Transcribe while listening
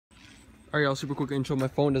Alright, y'all, super quick intro. My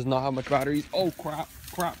phone does not have much batteries. Oh, crap.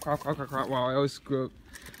 Wow, I always screw up.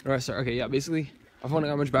 Alright, sorry. Okay, yeah, basically, my phone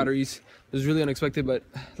didn't have much batteries. It was really unexpected, but,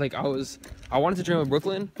 like, I wanted to train with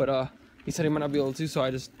Brooklyn, but, he said he might not be able to, so I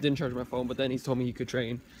just didn't charge my phone, but then he told me he could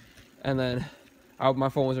train. And then, my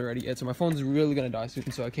phone wasn't ready yet, so my phone's really gonna die soon,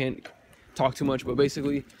 so I can't talk too much. But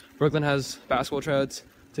basically, Brooklyn has basketball tryouts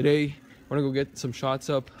today. We're gonna go get some shots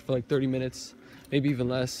up for, like, 30 minutes, maybe even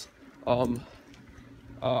less.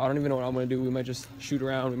 I don't even know what I'm gonna do. We might just shoot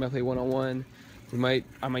around. We might play one-on-one.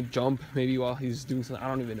 I might jump maybe while he's doing something. I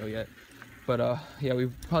don't even know yet. But yeah,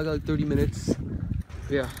 we've probably got like 30 minutes.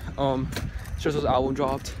 Yeah. Stressow's album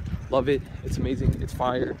dropped. Love it. It's amazing. It's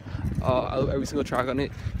fire. I love every single track on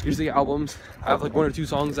it. Usually albums, I have like 1 or 2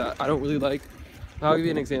 songs that I don't really like. I'll give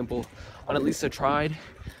you an example. On At Least I Tried,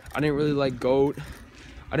 I didn't really like Goat.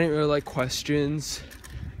 I didn't really like Questions.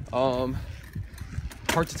 Hard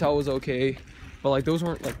to Tell was okay. But like those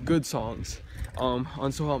weren't like good songs. On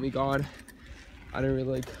So Help Me God, I didn't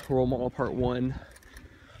really like Role Model Part 1.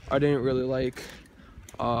 I didn't really like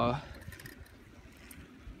and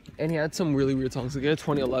he had some really weird songs. Like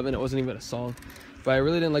 2011, it wasn't even a song. But I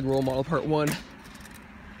really didn't like Role Model Part 1. And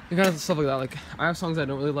kind of stuff like that. Like I have songs I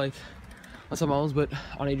don't really like on some albums, but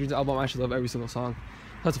on Adrian's album I actually love every single song.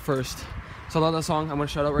 That's the first. So I love that song. I'm gonna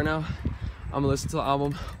shout out right now. I'm gonna listen to the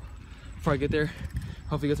album before I get there.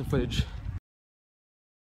 Hopefully get some footage.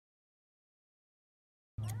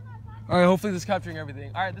 Alright, hopefully this is capturing everything.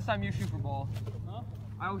 Alright, this time you shoot for ball. Huh?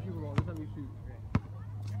 I will shoot for ball. This time you shoot.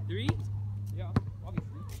 Okay. 3? Yeah,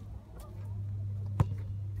 obviously.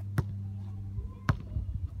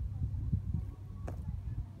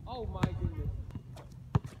 Oh my goodness.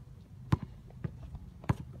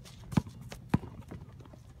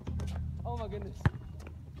 Oh my goodness.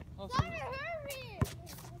 Oh, Thunder, hurry!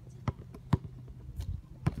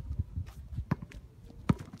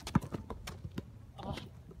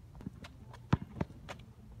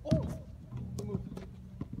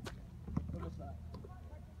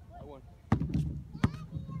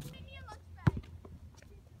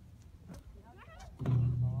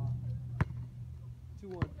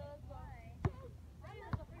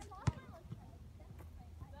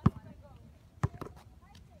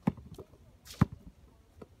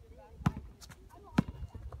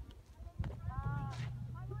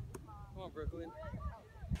 Come on, Brooklyn.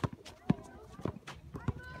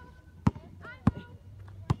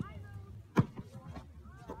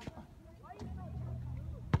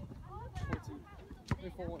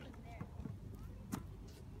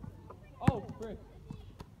 Oh, frick.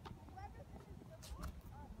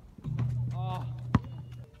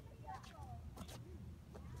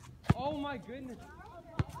 Oh my goodness.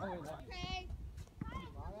 Oh, wait, Okay.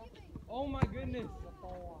 oh my goodness.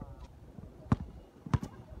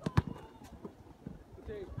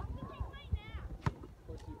 Okay.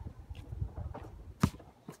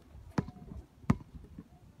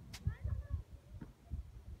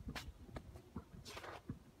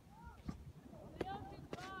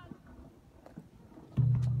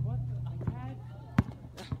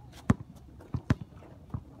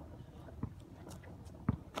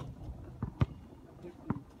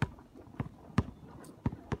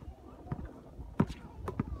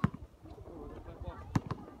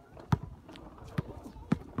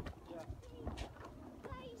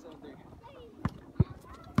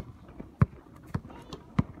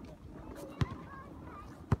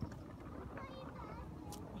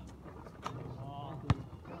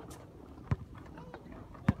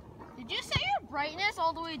 Did you set your brightness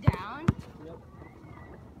all the way down? Yep.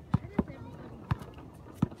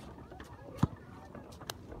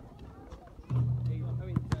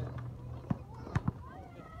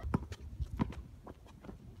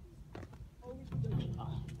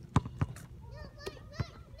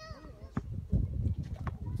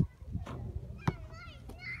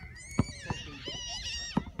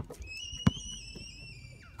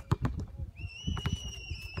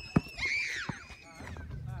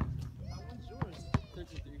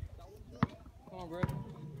 Come on, bro.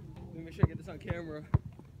 Let me make sure I get this on camera.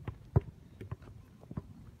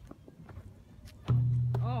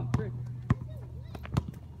 Oh, frick.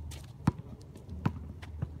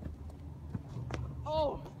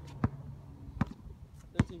 Oh!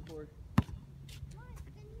 13-4.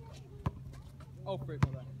 Oh, frick,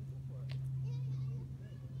 hold on.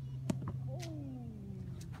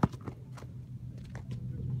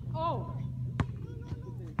 Oh!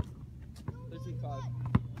 13-5.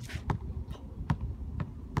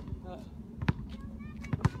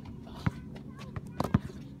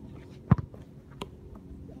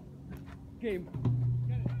 Game.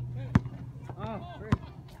 Ah, frick.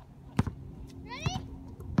 Ready?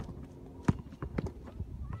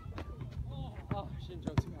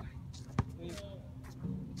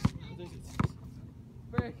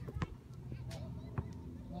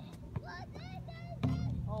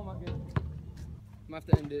 gonna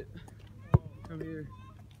have to end it. Come here.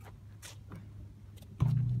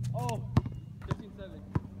 Oh, 15-7.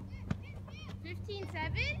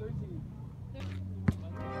 15-7? 13.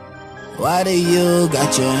 Why do you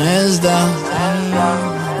got your hands down?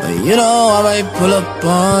 But you know I might pull up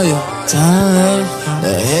on you.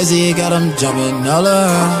 The hezzy got them jumping all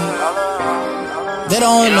around. They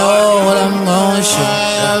don't know what I'm gonna show.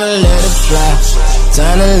 Time to let it fly.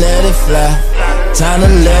 Time to let it fly. Time to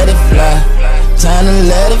let it fly. Time to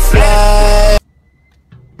let it fly.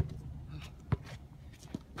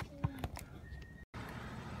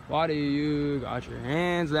 Why do you got your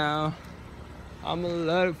hands down? I'ma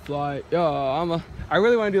let it fly. Yo, I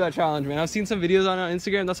really want to do that challenge, man. I've seen some videos on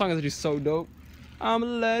Instagram. That song is just so dope. I'ma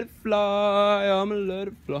let it fly. I'ma let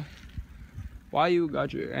it fly. Why you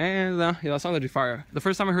got your hands down? Yeah, that song is fire. The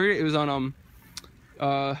first time I heard it, it was on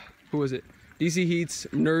who was it? DC Heat's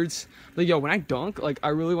Nerds. Like, yo, when I dunk, like, I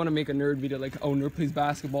really want to make a nerd video. Like, oh, nerd plays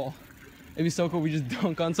basketball. It'd be so cool. We just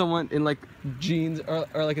dunk on someone in like jeans or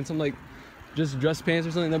like in some like just dress pants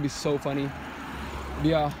or something. That'd be so funny. But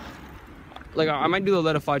yeah. Like, I might do the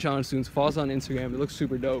Let It Fly challenge soon, so follow us on Instagram. It looks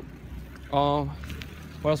super dope. What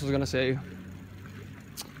else was I gonna say?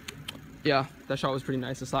 Yeah, that shot was pretty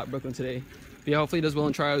nice. I slapped Brooklyn today. But yeah, hopefully he does well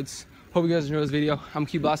in tryouts. Hope you guys enjoy this video. I'm gonna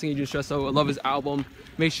keep blasting Adrian Stresow. I love his album.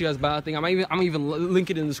 Make sure you guys buy that thing. I'm gonna even link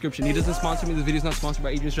it in the description. He doesn't sponsor me. This video's not sponsored by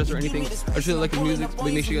Adrian Stresow or anything. I just really like his music,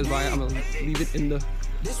 but make sure you guys buy it. I'm gonna leave it in the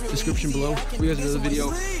description below. Hope you guys enjoy the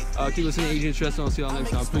video. Keep listening to Adrian Stresow. I'll see y'all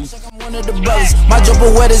next time. Peace. One of the brothers, my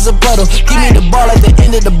jumper wet as a puddle. Give me the ball at the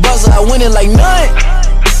end of the buzzer. I win it like none.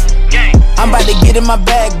 I'm about to get in my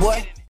bag, boy.